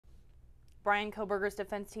Bryan Kohberger's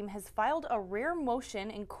defense team has filed a rare motion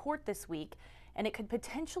in court this week, and it could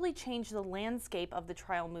potentially change the landscape of the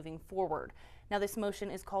trial moving forward. Now, this motion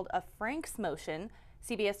is called a Frank's motion.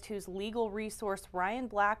 CBS 2's legal resource Ryan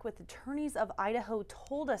Black with Attorneys of Idaho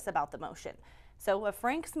told us about the motion. So a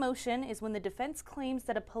Frank's motion is when the defense claims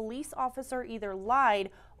that a police officer either lied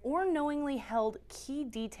or knowingly held key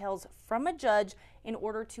details from a judge in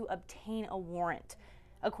order to obtain a warrant.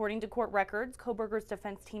 According to court records, Kohberger's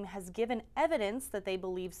defense team has given evidence that they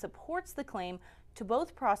believe supports the claim to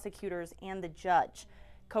both prosecutors and the judge.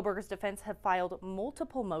 Kohberger's defense have filed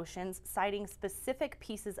multiple motions citing specific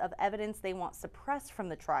pieces of evidence they want suppressed from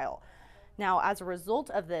the trial. Now, as a result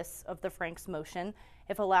of the Frank's motion,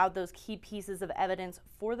 if allowed, those key pieces of evidence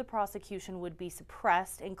for the prosecution would be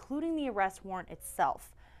suppressed, including the arrest warrant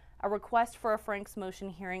itself. A request for a Frank's motion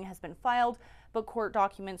hearing has been filed, but court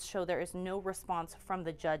documents show there is no response from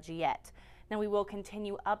the judge yet. Now, we will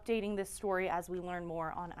continue updating this story as we learn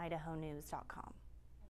more on idahonews.com.